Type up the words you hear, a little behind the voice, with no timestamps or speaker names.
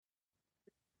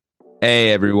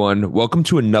Hey everyone, welcome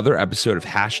to another episode of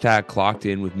Hashtag Clocked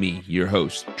In with me, your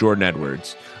host, Jordan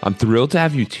Edwards. I'm thrilled to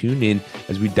have you tune in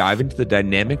as we dive into the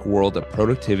dynamic world of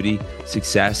productivity,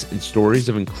 success, and stories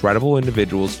of incredible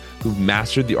individuals who've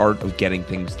mastered the art of getting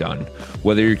things done.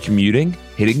 Whether you're commuting,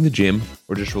 hitting the gym,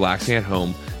 or just relaxing at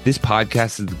home, this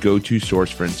podcast is the go-to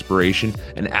source for inspiration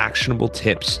and actionable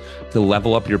tips to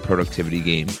level up your productivity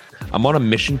game. I'm on a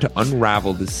mission to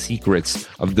unravel the secrets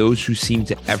of those who seem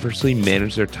to effortlessly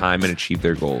manage their time and achieve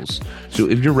their goals. So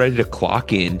if you're ready to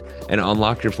clock in and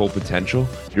unlock your full potential,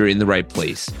 you're in the right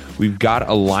place. We've got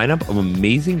a lineup of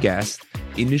amazing guests,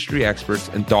 industry experts,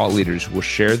 and thought leaders who will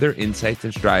share their insights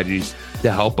and strategies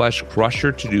to help us crush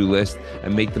your to-do list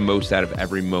and make the most out of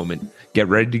every moment. Get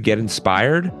ready to get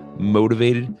inspired,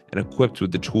 motivated, and equipped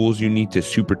with the tools you need to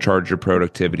supercharge your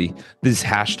productivity. This is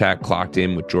Hashtag Clocked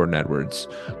In with Jordan Edwards.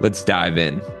 Let's dive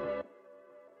in.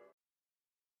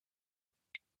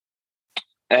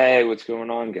 Hey, what's going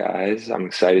on, guys? I'm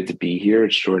excited to be here.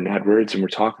 It's Jordan Edwards, and we're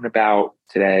talking about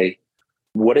today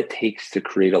what it takes to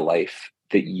create a life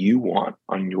that you want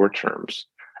on your terms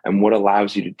and what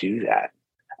allows you to do that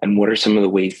and what are some of the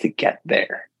ways to get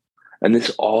there. And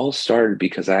this all started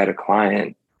because I had a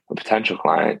potential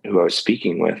client who I was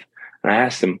speaking with, and I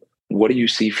asked him, what do you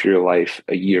see for your life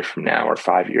a year from now or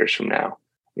 5 years from now?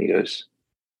 And he goes,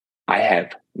 I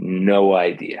have no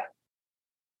idea.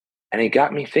 And it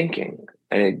got me thinking,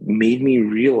 and it made me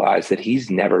realize that he's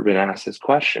never been asked this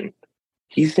question.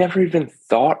 He's never even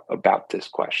thought about this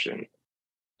question.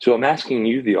 So I'm asking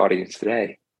you, the audience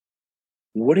today,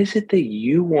 what is it that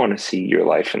you want to see your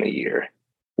life in a year?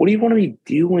 What do you want to be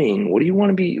doing? What do you want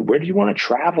to be? Where do you want to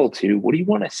travel to? What do you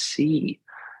want to see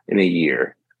in a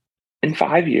year, in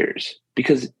 5 years?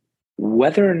 Because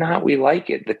whether or not we like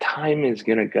it, the time is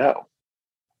going to go.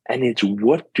 And it's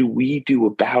what do we do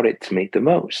about it to make the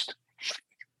most?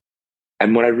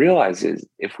 And what I realize is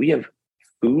if we have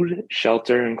food,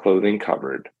 shelter, and clothing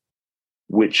covered,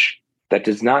 which that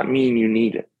does not mean you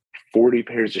need 40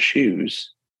 pairs of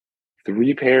shoes,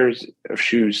 3 pairs of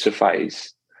shoes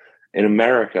suffice. In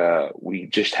America, we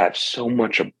just have so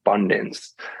much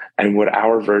abundance. And what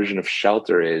our version of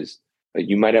shelter is,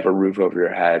 you might have a roof over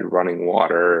your head, running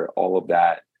water, all of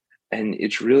that. And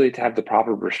it's really to have the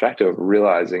proper perspective of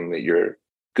realizing that you're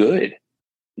good,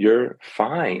 you're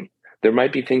fine. There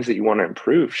might be things that you want to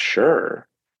improve, sure.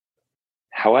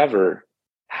 However,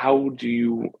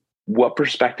 what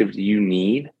perspective do you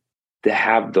need to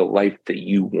have the life that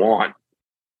you want?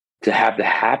 To have the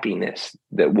happiness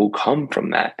that will come from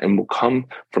that and will come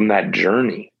from that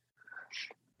journey.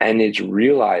 And it's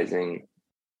realizing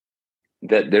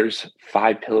that there's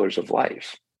 5 pillars of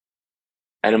life.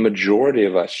 And a majority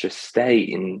of us just stay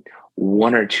in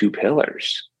 1 or 2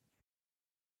 pillars.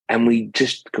 And we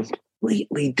just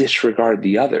completely disregard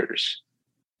the others,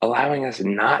 allowing us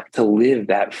not to live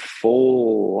that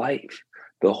full life,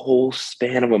 the whole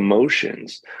span of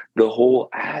emotions, the whole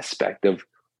aspect of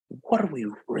what are we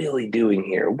really doing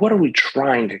here? What are we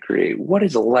trying to create? What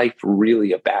is life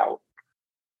really about?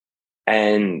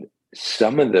 And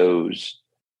some of those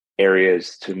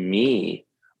areas to me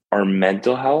are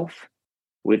mental health,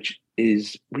 which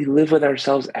is we live with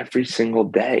ourselves every single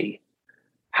day.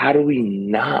 How do we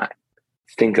not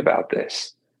think about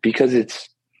this? Because it's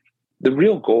the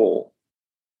real goal,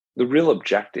 the real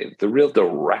objective, the real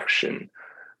direction.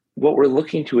 What we're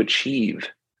looking to achieve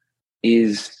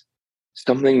is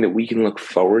something that we can look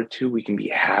forward to, we can be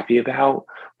happy about,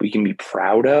 we can be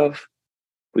proud of,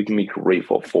 we can be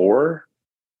grateful for.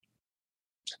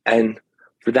 And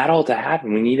for that all to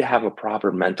happen, we need to have a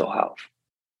proper mental health.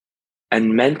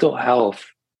 And mental health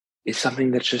is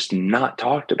something that's just not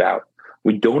talked about.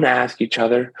 We don't ask each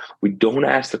other. We don't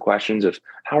ask the questions of,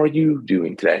 how are you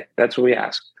doing today? That's what we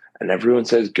ask. And everyone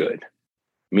says good.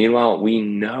 Meanwhile, we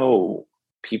know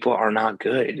people are not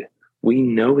good. We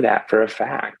know that for a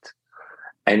fact.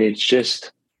 And it's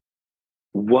just,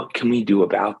 what can we do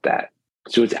about that?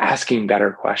 So it's asking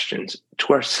better questions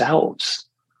to ourselves.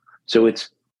 So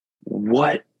it's,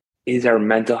 what is our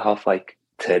mental health like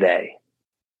today?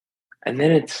 And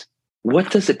then it's,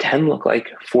 what does a 10 look like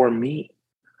for me?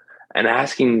 And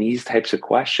asking these types of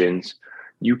questions,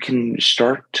 you can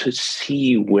start to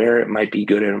see where it might be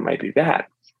good and it might be bad.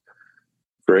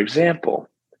 For example,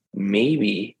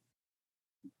 maybe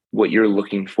what you're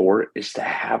looking for is to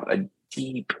have a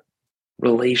deep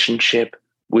relationship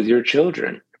with your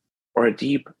children or a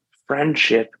deep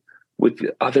friendship with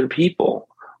other people.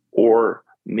 Or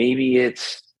maybe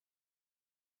it's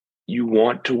you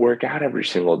want to work out every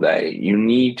single day. You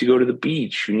need to go to the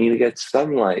beach. You need to get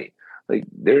sunlight. Like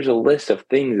there's a list of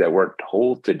things that we're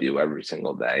told to do every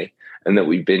single day and that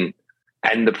we've been,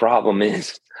 and the problem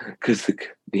is because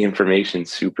the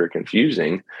information's super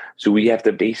confusing. So we have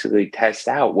to basically test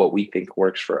out what we think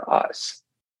works for us.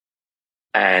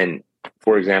 And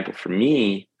for example, for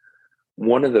me,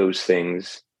 one of those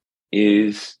things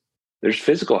is there's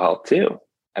physical health too.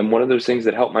 And one of those things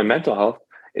that help my mental health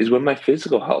is when my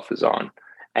physical health is on.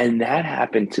 And that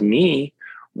happened to me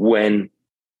when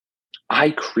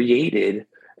I created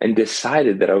and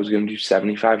decided that I was going to do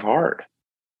 75 hard.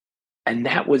 And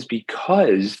that was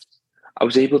because I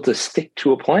was able to stick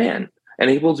to a plan and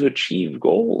able to achieve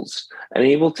goals and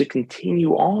able to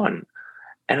continue on,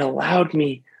 and allowed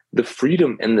me the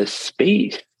freedom and the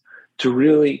space to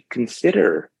really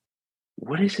consider,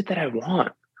 what is it that I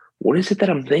want? What is it that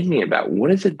I'm thinking about?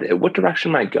 What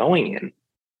direction am I going in?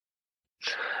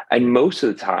 And most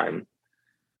of the time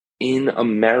in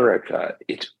America,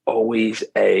 it's always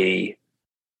a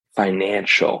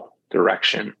financial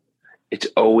direction. It's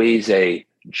always a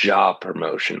job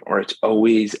promotion, or it's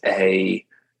always a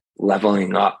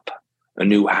leveling up, a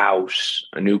new house,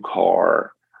 a new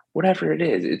car, whatever it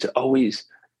is. It's always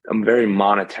a very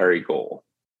monetary goal.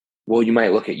 Well, you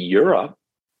might look at Europe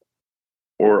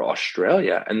or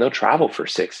Australia, and they'll travel for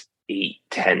 6, 8,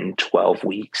 10, 12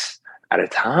 weeks at a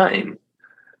time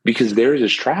because theirs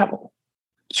is travel.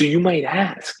 So you might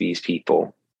ask these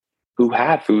people who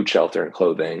have food, shelter, and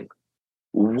clothing,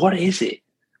 what is it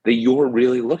that you're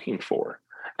really looking for?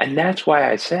 And that's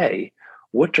why I say,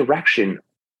 what direction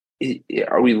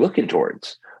are we looking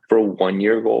towards? For a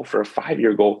 1-year goal, for a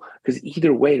 5-year goal? Because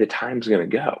either way, the time's going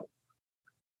to go.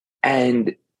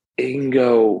 And it can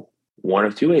go one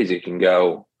of two ways. It can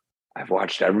go, I've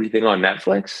watched everything on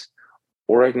Netflix,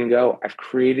 or I can go, I've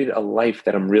created a life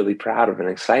that I'm really proud of and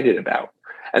excited about.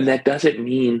 And that doesn't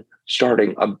mean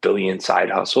starting a billion side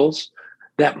hustles.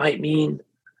 That might mean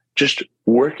just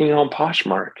working on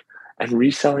Poshmark and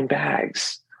reselling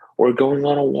bags, or going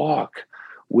on a walk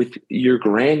with your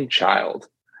grandchild.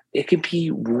 It can be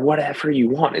whatever you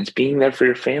want. It's being there for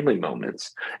your family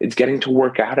moments. It's getting to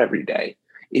work out every day.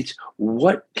 It's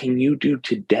what can you do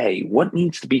today? What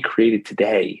needs to be created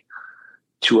today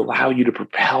to allow you to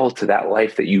propel to that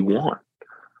life that you want?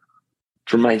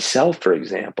 For myself, for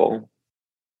example,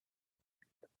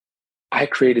 I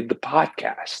created the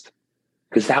podcast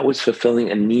because that was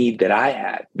fulfilling a need that I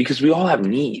had, because we all have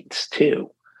needs too.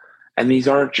 And these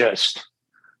aren't just,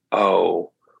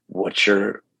 oh,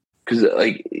 because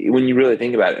like when you really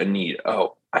think about it, a need,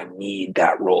 oh, I need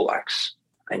that Rolex.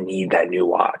 I need that new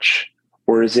watch.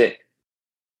 Or is it,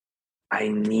 I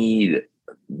need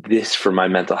this for my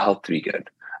mental health to be good.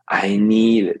 I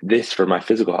need this for my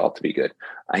physical health to be good.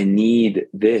 I need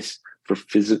this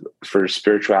for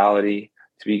spirituality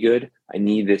to be good. I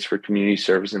need this for community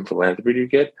service and philanthropy to be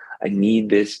good. I need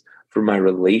this for my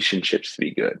relationships to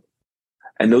be good.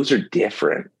 And those are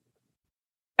different.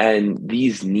 And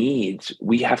these needs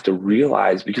we have to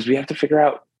realize, because we have to figure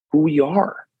out who we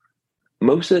are.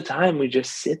 Most of the time we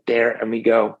just sit there and we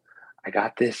go, I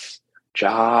got this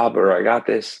job, or I got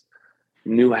this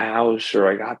new house, or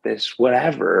I got this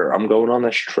whatever. I'm going on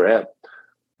this trip.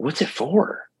 What's it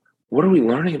for? What are we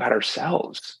learning about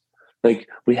ourselves? Like,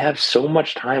 we have so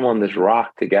much time on this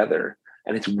rock together,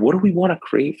 and it's, what do we want to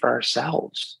create for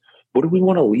ourselves? What do we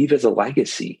want to leave as a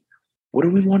legacy? What do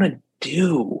we want to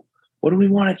do? What do we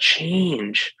want to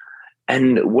change?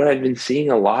 And what I've been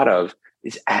seeing a lot of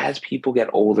is, as people get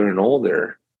older and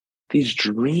older, these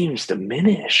dreams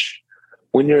diminish.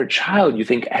 When you're a child, you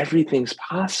think everything's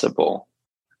possible.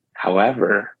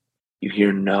 However, you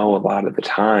hear no a lot of the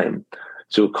time.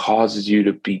 So it causes you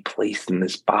to be placed in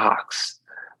this box.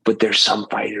 But there's some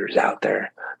fighters out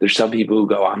there. There's some people who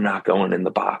go, I'm not going in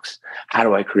the box. How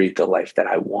do I create the life that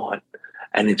I want?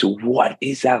 And it's, what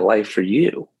is that life for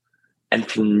you? And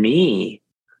for me,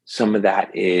 some of that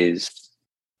is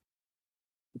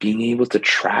being able to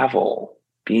travel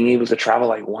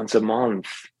like once a month,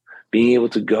 being able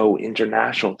to go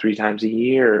international 3 times a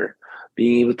year,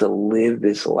 being able to live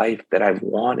this life that I've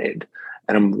wanted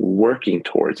and I'm working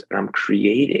towards and I'm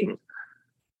creating.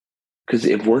 Because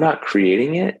if we're not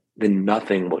creating it, then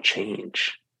nothing will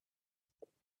change.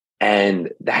 And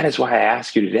that is why I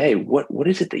ask you today, what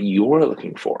is it that you're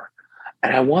looking for?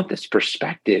 And I want this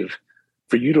perspective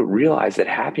for you to realize that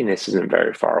happiness isn't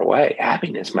very far away.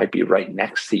 Happiness might be right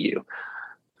next to you.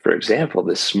 For example,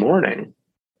 this morning,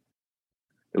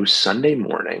 it was Sunday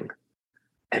morning,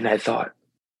 and I thought,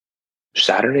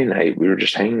 Saturday night, we were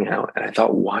just hanging out, and I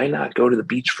thought, why not go to the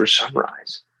beach for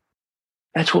sunrise?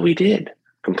 That's what we did.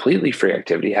 Completely free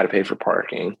activity, had to pay for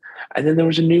parking. And then there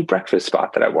was a new breakfast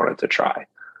spot that I wanted to try.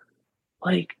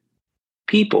 Like,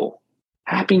 people,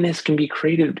 happiness can be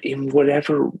created in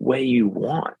whatever way you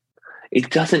want. It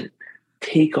doesn't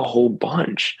take a whole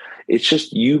bunch. It's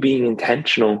just you being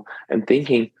intentional and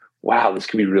thinking, wow, this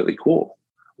could be really cool.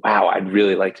 Wow, I'd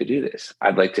really like to do this.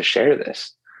 I'd like to share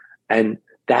this. And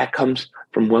that comes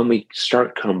from when we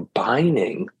start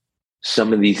combining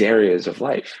some of these areas of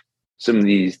life, some of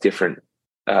these different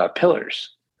pillars,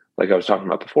 like I was talking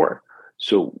about before.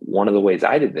 So one of the ways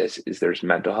I did this is there's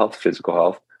mental health, physical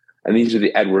health, and these are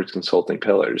the Edwards Consulting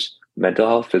pillars: mental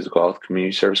health, physical health,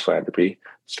 community service, philanthropy,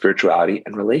 spirituality,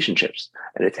 and relationships.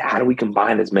 And it's how do we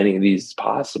combine as many of these as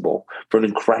possible for an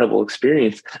incredible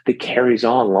experience that carries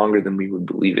on longer than we would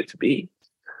believe it to be.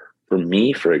 For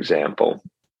me, for example,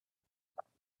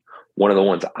 one of the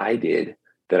ones I did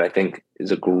that I think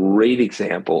is a great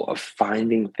example of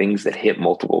finding things that hit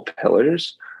multiple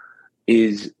pillars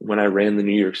is when I ran the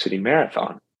New York City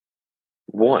Marathon.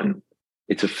 One,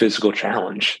 it's a physical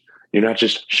challenge. You're not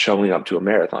just showing up to a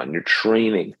marathon. You're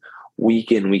training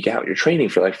week in, week out. You're training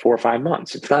for like 4 or 5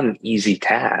 months. It's not an easy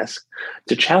task.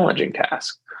 It's a challenging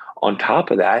task. On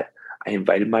top of that, I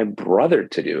invited my brother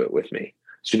to do it with me.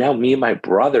 So now me and my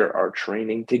brother are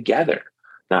training together.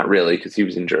 Not really, because he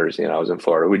was in Jersey and I was in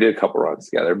Florida. We did a couple runs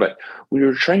together, but we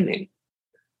were training.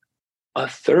 A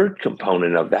third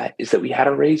component of that is that we had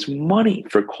to raise money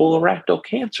for Colorectal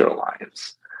Cancer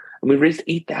Alliance. And we raised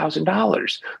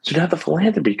 $8,000. So now the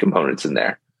philanthropy component's in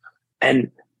there. And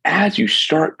as you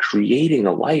start creating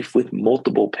a life with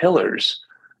multiple pillars,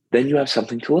 then you have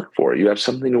something to look for. You have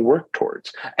something to work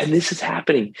towards. And this is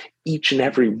happening each and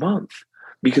every month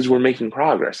because we're making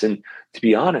progress. And to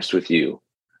be honest with you,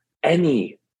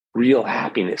 any real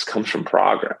happiness comes from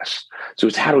progress. So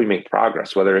it's how do we make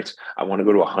progress? Whether it's I want to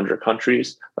go to 100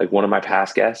 countries, like one of my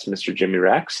past guests, Mr. Jimmy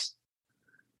Rex,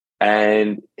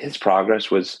 and his progress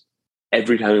was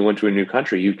every time he went to a new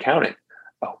country, you'd count it.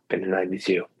 Oh, been to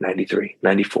 92, 93,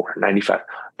 94, 95.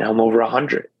 Now I'm over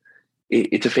 100.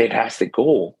 It's a fantastic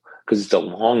goal because it's a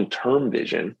long-term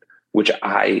vision, which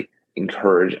I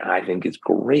encourage and I think is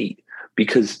great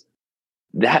because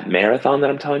that marathon that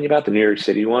I'm telling you about, the New York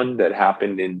City one that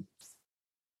happened in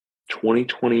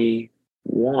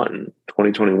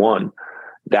 2021,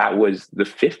 that was the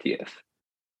 50th.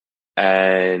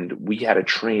 And we had to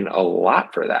train a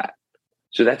lot for that.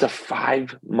 So that's a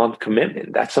 5-month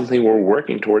commitment. That's something we're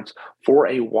working towards for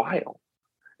a while.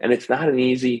 And it's not an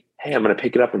easy, hey, I'm going to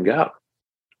pick it up and go.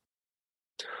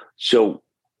 So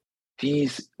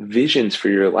these visions for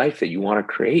your life that you want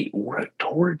to create, work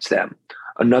towards them.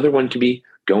 Another one could be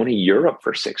going to Europe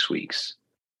for 6 weeks.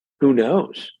 Who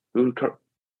knows?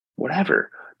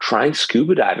 Whatever. Trying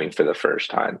scuba diving for the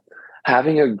first time.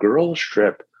 Having a girls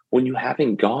trip when you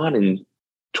haven't gone in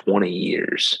 20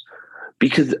 years.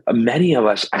 Because many of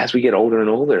us, as we get older and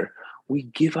older, we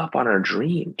give up on our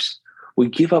dreams. We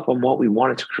give up on what we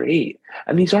wanted to create.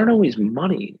 And these aren't always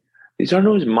money. These aren't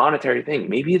always monetary things.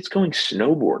 Maybe it's going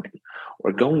snowboarding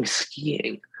or going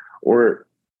skiing or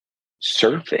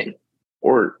surfing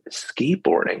or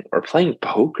skateboarding or playing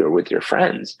poker with your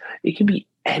friends. It can be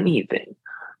anything.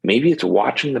 Maybe it's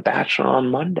watching The Bachelor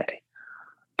on Monday.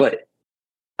 But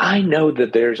I know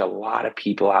that there's a lot of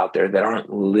people out there that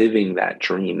aren't living that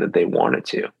dream that they wanted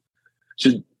to.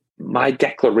 So my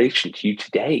declaration to you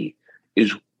today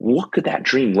is, what could that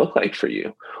dream look like for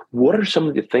you? What are some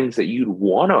of the things that you'd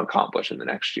want to accomplish in the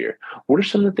next year? What are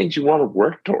some of the things you want to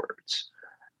work towards?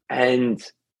 And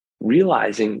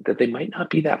realizing that they might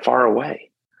not be that far away.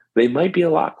 They might be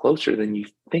a lot closer than you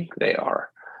think they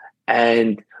are.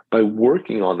 And by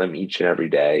working on them each and every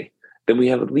day, then we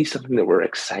have at least something that we're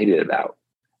excited about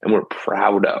and we're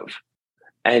proud of.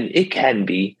 And it can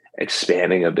be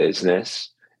expanding a business.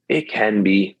 It can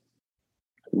be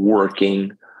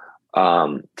working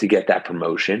to get that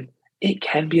promotion. It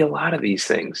can be a lot of these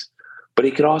things, but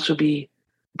it could also be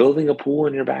building a pool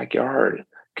in your backyard. It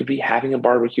could be having a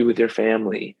barbecue with your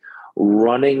family,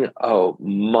 running a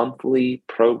monthly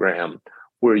program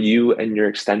where you and your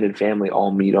extended family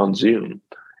all meet on Zoom.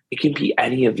 It can be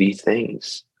any of these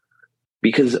things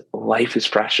because life is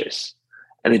precious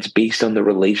and it's based on the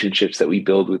relationships that we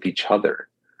build with each other.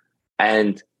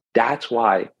 And that's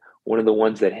why one of the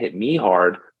ones that hit me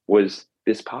hard was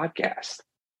this podcast,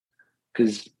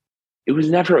 because it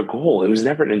was never a goal. It was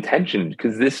never an intention,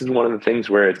 because this is one of the things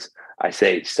where I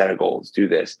say, set a goals, do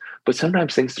this, but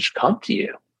sometimes things just come to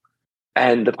you.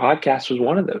 And the podcast was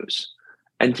one of those.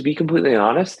 And to be completely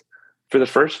honest, for the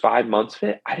first 5 months of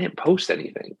it, I didn't post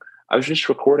anything. I was just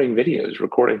recording videos,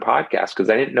 recording podcasts, because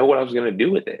I didn't know what I was going to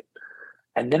do with it.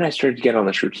 And then I started to get on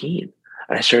this routine.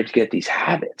 And I started to get these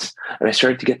habits, and I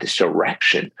started to get this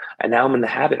direction. And now I'm in the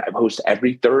habit. I post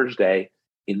every Thursday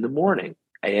in the morning,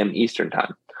 a.m. Eastern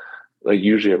time, like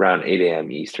usually around 8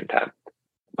 a.m. Eastern time.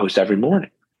 I post every morning.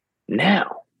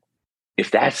 Now, If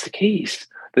that's the case,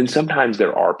 then sometimes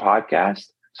there are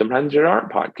podcasts, sometimes there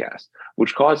aren't podcasts,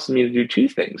 which causes me to do two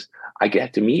things. I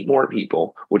get to meet more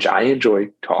people, which I enjoy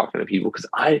talking to people because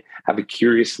I have a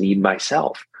curious need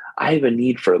myself. I have a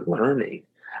need for learning.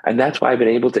 And that's why I've been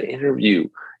able to interview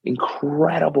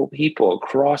incredible people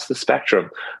across the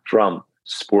spectrum, from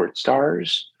sports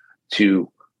stars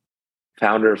to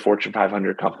founder of Fortune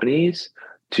 500 companies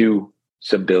to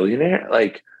some billionaire.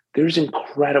 Like, there's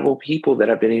incredible people that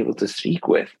I've been able to speak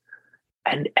with,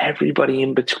 and everybody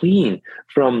in between,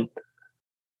 from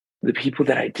the people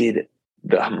that I did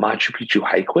the Machu Picchu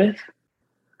hike with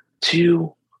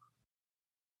to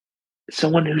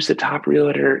someone who's the top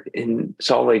realtor in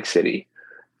Salt Lake City,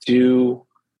 to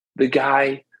the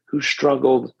guy who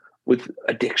struggled with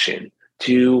addiction,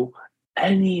 to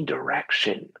any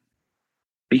direction.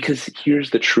 Because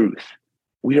here's the truth.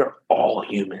 We are all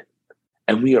human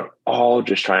and we are all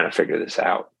just trying to figure this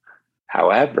out.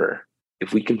 However,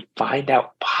 if we can find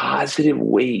out positive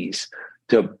ways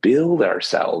to build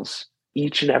ourselves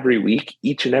each and every week,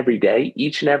 each and every day,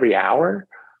 each and every hour,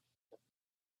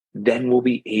 then we'll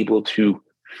be able to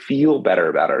feel better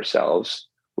about ourselves,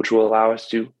 which will allow us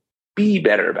to be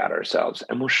better about ourselves,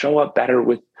 and we'll show up better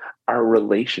with our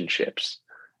relationships.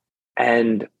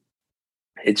 And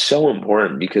it's so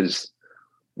important because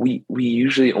we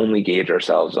usually only gauge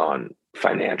ourselves on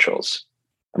financials,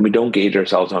 and we don't gauge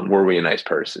ourselves on, were we a nice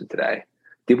person today?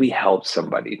 Did we help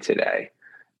somebody today?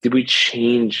 Did we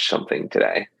change something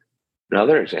today?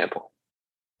 Another example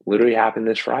literally happened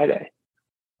this Friday.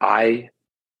 I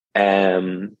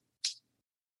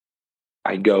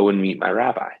go and meet my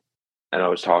rabbi, and I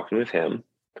was talking with him,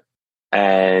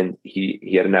 and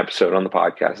he had an episode on the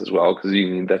podcast as well, because you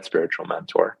need that spiritual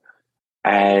mentor.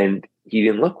 And he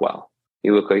didn't look well. He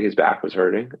looked like his back was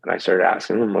hurting. And I started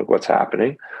asking him, like, what's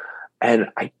happening? And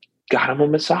I got him a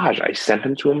massage. I sent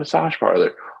him to a massage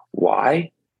parlor.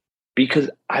 Why?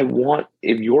 Because I want,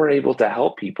 if you're able to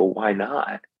help people, why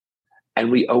not?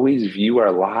 And we always view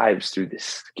our lives through this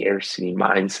scarcity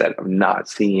mindset of not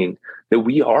seeing that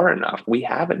we are enough. We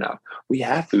have enough. We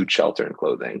have food, shelter, and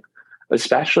clothing.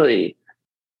 Especially,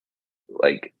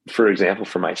 like, for example,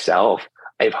 for myself,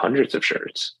 I have hundreds of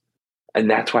shirts. And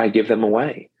that's why I give them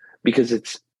away, because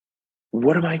it's,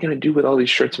 what am I going to do with all these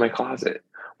shirts in my closet?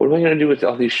 What am I going to do with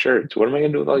all these shirts? What am I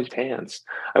going to do with all these pants?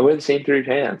 I wear the same 3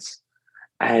 pants.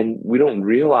 And we don't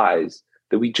realize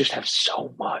that we just have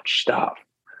so much stuff.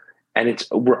 And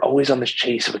we're always on this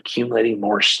chase of accumulating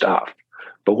more stuff.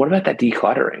 But what about that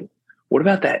decluttering? What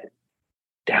about that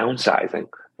downsizing?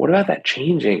 What about that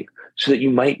changing so that you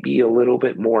might be a little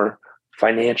bit more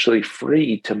financially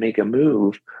free to make a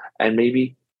move, and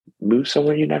maybe move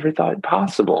somewhere you never thought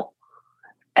possible?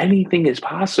 Anything is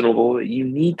possible, but you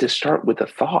need to start with a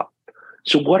thought.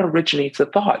 So what originates the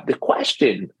thought? The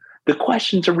question. The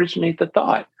questions originate the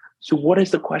thought. So what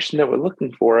is the question that we're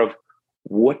looking for of,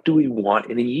 what do we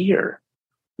want in a year?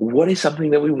 What is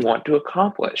something that we want to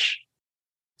accomplish?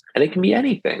 And it can be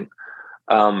anything.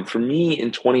 For me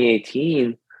in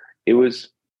 2018, it was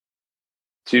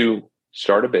to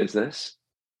start a business.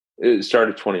 It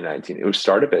started 2019. It was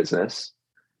start a business.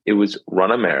 It was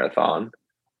run a marathon,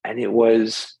 and it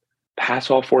was pass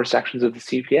all 4 sections of the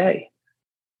CPA.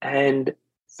 And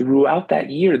throughout that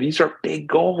year, these are big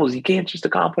goals. You can't just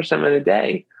accomplish them in a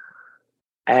day.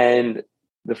 And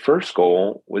the first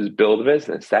goal was build a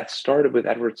business. That started with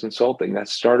Edwards Consulting. That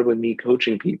started with me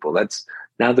coaching people. That's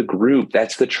now the group.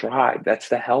 That's the tribe. That's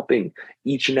the helping.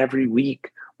 Each and every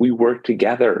week, we work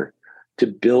together to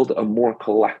build a more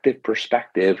collective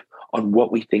perspective on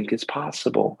what we think is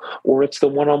possible. Or it's the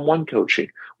one-on-one coaching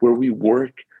where we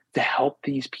work to help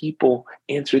these people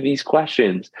answer these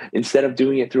questions instead of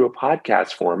doing it through a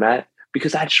podcast format,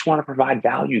 because I just want to provide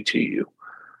value to you.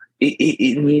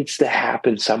 It needs to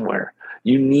happen somewhere.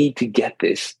 You need to get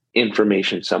this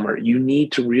information somewhere. You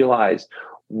need to realize,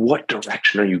 what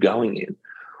direction are you going in?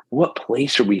 What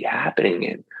place are we happening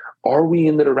in? Are we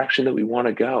in the direction that we want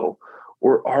to go?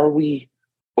 Or are we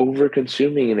over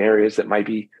consuming in areas that might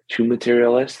be too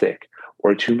materialistic,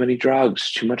 or too many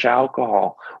drugs, too much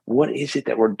alcohol? What is it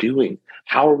that we're doing?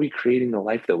 How are we creating the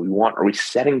life that we want? Are we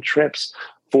setting trips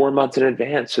 4 months in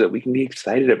advance so that we can be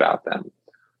excited about them?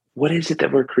 What is it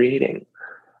that we're creating?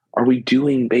 Are we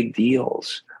doing big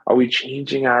deals? Are we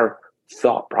changing our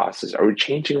thought process? Are we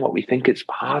changing what we think is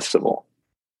possible?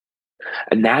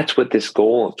 And that's what this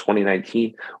goal of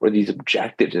 2019, or these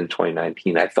objectives in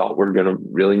 2019, I thought were going to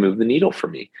really move the needle for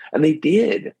me. And they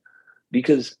did,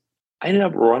 because I ended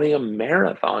up running a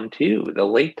marathon too, the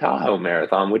Lake Tahoe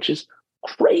Marathon, which is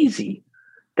crazy.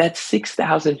 That's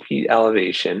 6,000 feet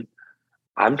elevation.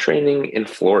 I'm training in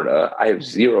Florida. I have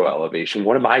zero elevation.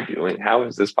 What am I doing? How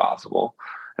is this possible?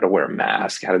 How to wear a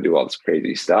mask, how to do all this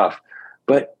crazy stuff.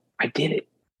 But I did it,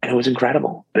 and it was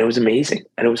incredible, and it was amazing,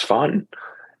 and it was fun.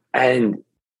 And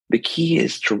the key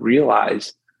is to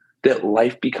realize that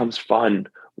life becomes fun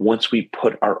once we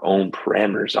put our own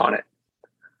parameters on it.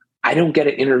 I don't get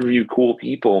to interview cool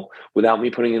people without me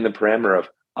putting in the parameter of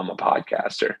I'm a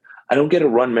podcaster. I don't get to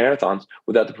run marathons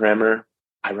without the parameter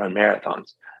I run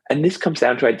marathons. And this comes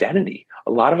down to identity.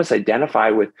 A lot of us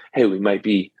identify with, hey, we might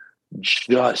be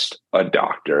just a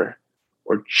doctor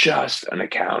or just an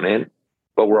accountant,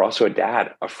 but we're also a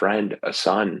dad, a friend, a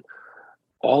son,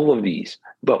 all of these.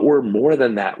 But we're more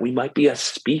than that. We might be a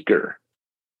speaker.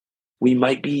 We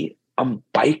might be a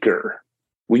biker.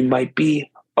 We might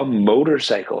be a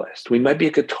motorcyclist. We might be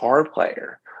a guitar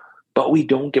player, but we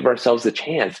don't give ourselves a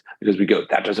chance because we go,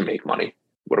 that doesn't make money.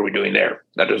 What are we doing there?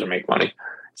 That doesn't make money.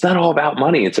 It's not all about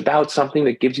money. It's about something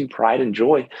that gives you pride and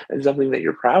joy and something that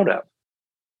you're proud of.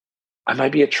 I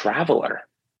might be a traveler,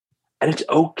 and it's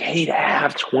okay to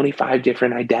have 25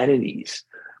 different identities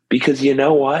because you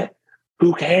know what?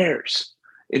 Who cares?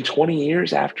 In 20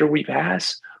 years after we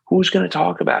pass, who's going to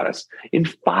talk about us? In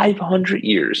 500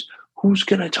 years, who's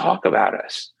going to talk about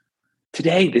us?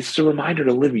 Today, this is a reminder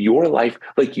to live your life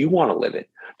like you want to live it.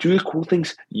 Do the cool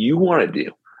things you want to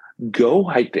do. Go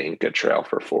hike the Inca Trail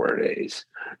for 4 days.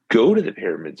 Go to the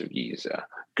pyramids of Giza.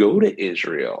 Go to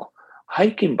Israel.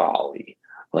 Hike in Bali.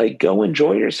 Like, go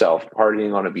enjoy yourself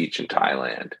partying on a beach in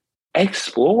Thailand.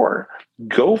 Explore.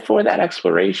 Go for that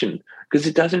exploration because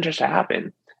it doesn't just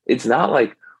happen. It's not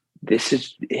like this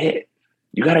is it.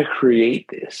 You got to create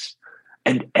this.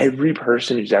 And every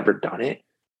person who's ever done it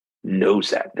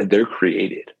knows that they're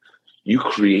created. You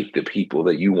create the people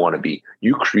that you want to be.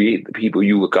 You create the people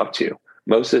you look up to.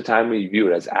 Most of the time we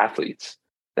view it as athletes.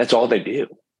 That's all they do.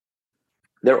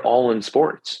 They're all in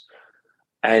sports.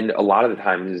 And a lot of the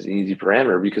time it's an easy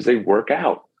parameter because they work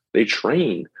out, they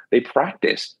train, they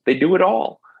practice, they do it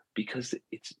all because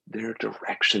it's their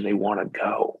direction they want to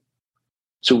go.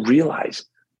 So realize,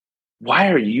 why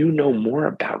are you know more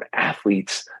about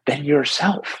athletes than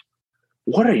yourself?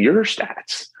 What are your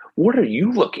stats? What are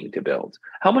you looking to build?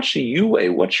 How much do you weigh?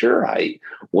 What's your height?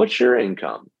 What's your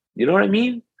income? You know what I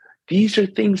mean? These are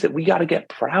things that we got to get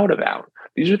proud about.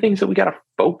 These are things that we got to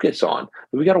focus on,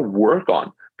 that we got to work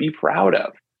on, be proud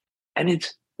of. And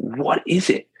it's, what is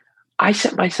it? I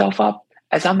set myself up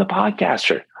as I'm the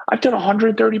podcaster. I've done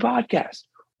 130 podcasts.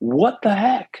 What the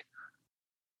heck?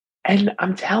 And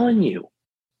I'm telling you,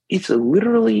 it's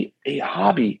literally a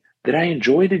hobby that I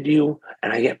enjoy to do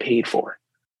and I get paid for.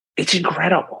 It's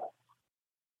incredible.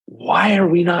 Why are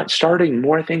we not starting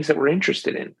more things that we're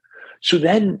interested in? So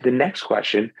then the next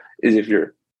question is, if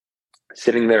you're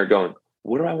sitting there going,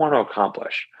 what do I want to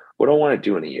accomplish? What do I want to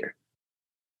do in a year?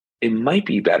 It might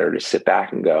be better to sit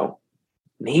back and go,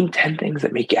 name 10 things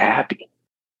that make you happy.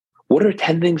 What are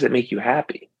 10 things that make you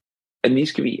happy? And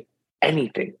these could be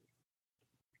anything,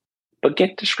 but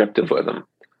get descriptive with them.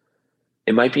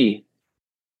 It might be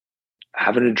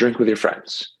having a drink with your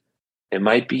friends. It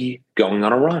might be going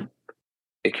on a run.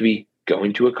 It could be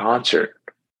going to a concert,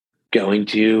 going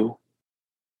to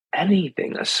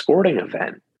anything, a sporting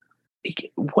event,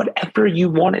 whatever you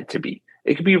want it to be.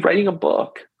 It could be writing a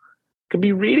book. It could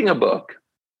be reading a book.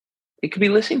 It could be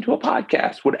listening to a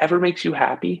podcast. Whatever makes you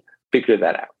happy, figure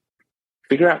that out.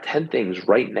 Figure out 10 things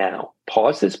right now.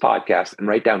 Pause this podcast and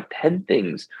write down 10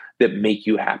 things that make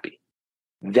you happy.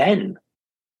 Then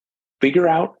figure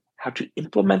out how to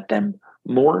implement them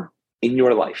more in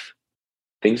your life.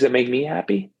 Things that make me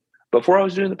happy. Before I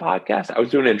was doing the podcast, I was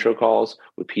doing intro calls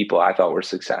with people I thought were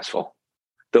successful.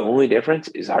 The only difference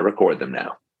is I record them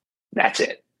now. That's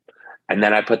it. And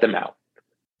then I put them out.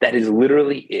 That is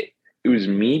literally it. It was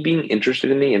me being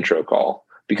interested in the intro call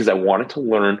because I wanted to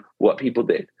learn what people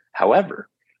did. However,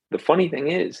 the funny thing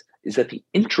is that the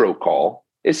intro call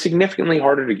is significantly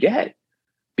harder to get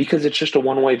because it's just a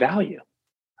one-way value.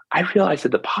 I realized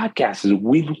that the podcast is a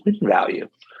win-win value,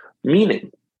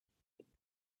 meaning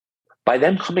by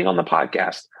them coming on the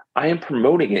podcast, I am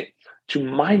promoting it to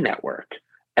my network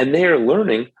and they are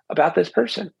learning about this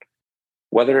person,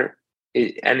 and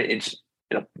it's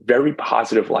in a very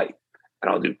positive light.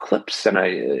 And I'll do clips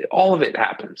and all of it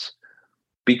happens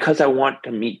because I want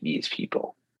to meet these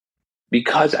people,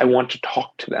 because I want to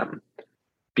talk to them,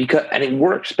 and it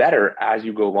works better as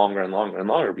you go longer and longer and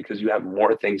longer because you have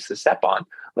more things to step on.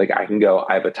 Like I can go,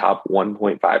 I have a top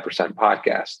 1.5%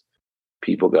 podcast.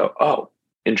 People go, oh,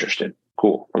 interested.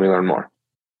 Cool. Let me learn more.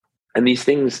 And these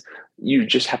things, you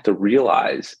just have to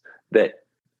realize that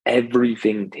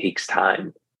everything takes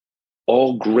time.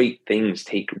 All great things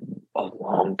take a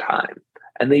long time.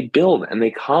 and they build and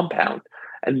they compound.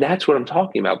 And that's what I'm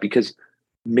talking about, because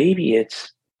maybe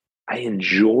it's, I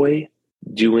enjoy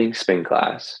doing spin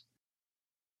class.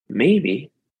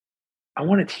 Maybe I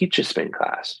want to teach a spin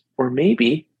class, or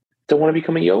maybe I want to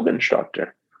become a yoga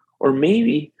instructor, or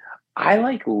maybe I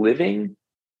like living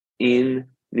in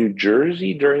New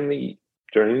Jersey during the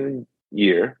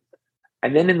year,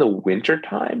 and then in the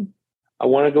wintertime, I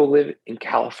want to go live in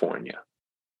California.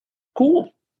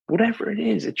 Cool. Whatever it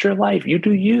is, it's your life. You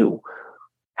do you.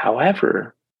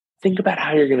 However, think about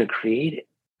how you're going to create it.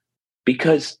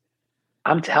 Because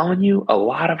I'm telling you, a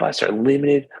lot of us are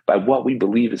limited by what we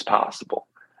believe is possible.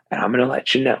 And I'm going to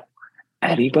let you know,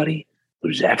 anybody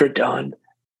who's ever done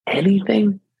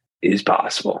anything is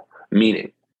possible.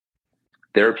 Meaning,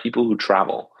 there are people who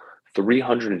travel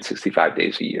 365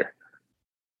 days a year.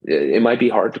 It might be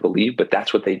hard to believe, but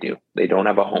that's what they do. They don't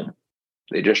have a home.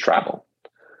 They just travel.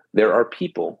 There are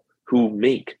people who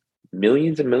make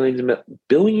millions and millions and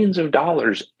billions of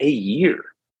dollars a year.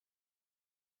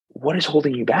 What is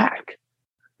holding you back?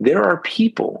 There are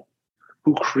people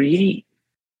who create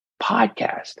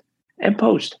podcasts and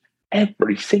post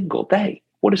every single day.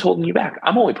 What is holding you back?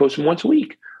 I'm only posting once a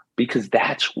week because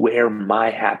that's where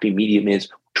my happy medium is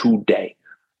today,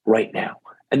 right now.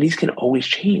 And these can always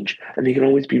change and they can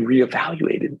always be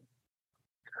reevaluated.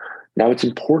 Now, it's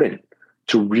important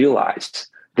to realize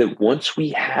that once we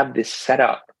have this set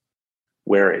up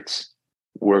where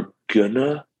we're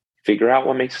gonna figure out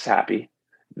what makes us happy,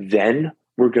 then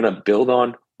we're gonna build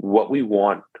on what we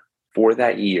want for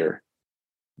that year,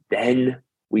 then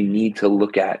we need to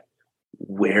look at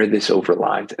where this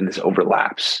overlines and this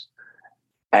overlaps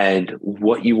and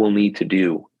what you will need to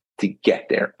do to get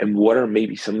there, and what are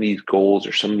maybe some of these goals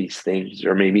or some of these things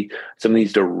or maybe some of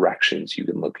these directions you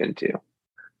can look into.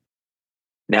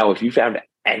 Now, if you found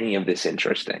any of this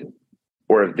interesting,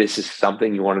 or if this is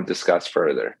something you want to discuss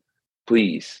further,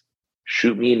 please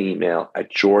shoot me an email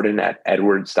at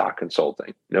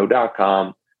jordan@edwards.consulting. No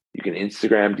 .com. You can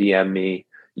Instagram DM me.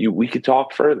 We could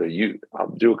talk further.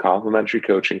 I'll do a complimentary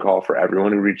coaching call for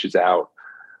everyone who reaches out.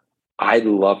 I'd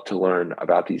love to learn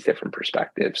about these different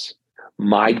perspectives.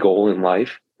 My goal in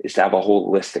life is to have a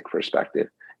holistic perspective.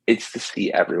 It's to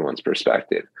see everyone's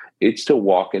perspective. It's to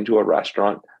walk into a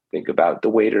restaurant, think about the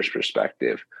waiter's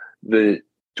perspective, the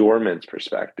doorman's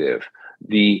perspective,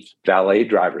 the valet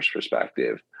driver's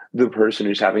perspective, the person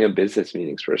who's having a business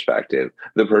meeting's perspective,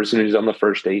 the person who's on the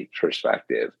first date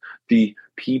perspective, the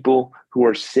people who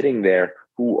are sitting there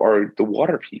who are the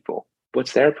water people.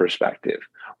 What's their perspective?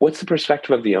 What's the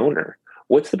perspective of the owner?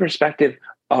 What's the perspective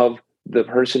of the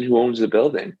person who owns the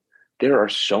building? There are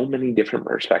so many different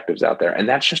perspectives out there, and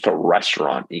that's just a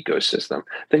restaurant ecosystem.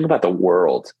 Think about the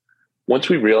world. Once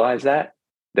we realize that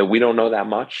we don't know that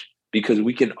much, because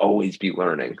we can always be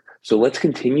learning. So let's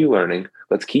continue learning.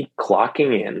 Let's keep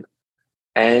clocking in.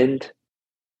 And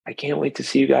I can't wait to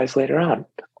see you guys later on.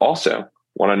 Also,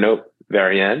 want to note,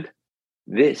 very end,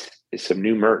 this is some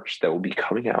new merch that will be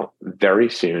coming out very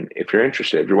soon. If you're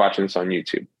interested, if you're watching this on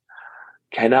YouTube,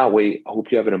 cannot wait. I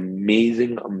hope you have an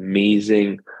amazing,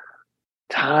 amazing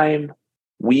time,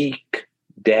 week,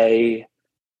 day,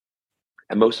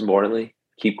 and most importantly,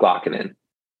 keep clocking in.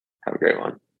 Have a great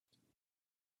one.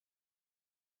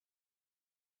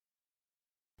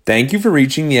 Thank you for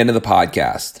reaching the end of the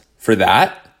podcast. For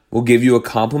that, we'll give you a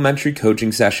complimentary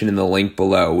coaching session in the link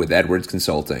below with Edwards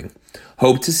Consulting.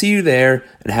 Hope to see you there,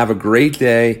 and have a great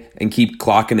day and keep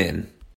clocking in.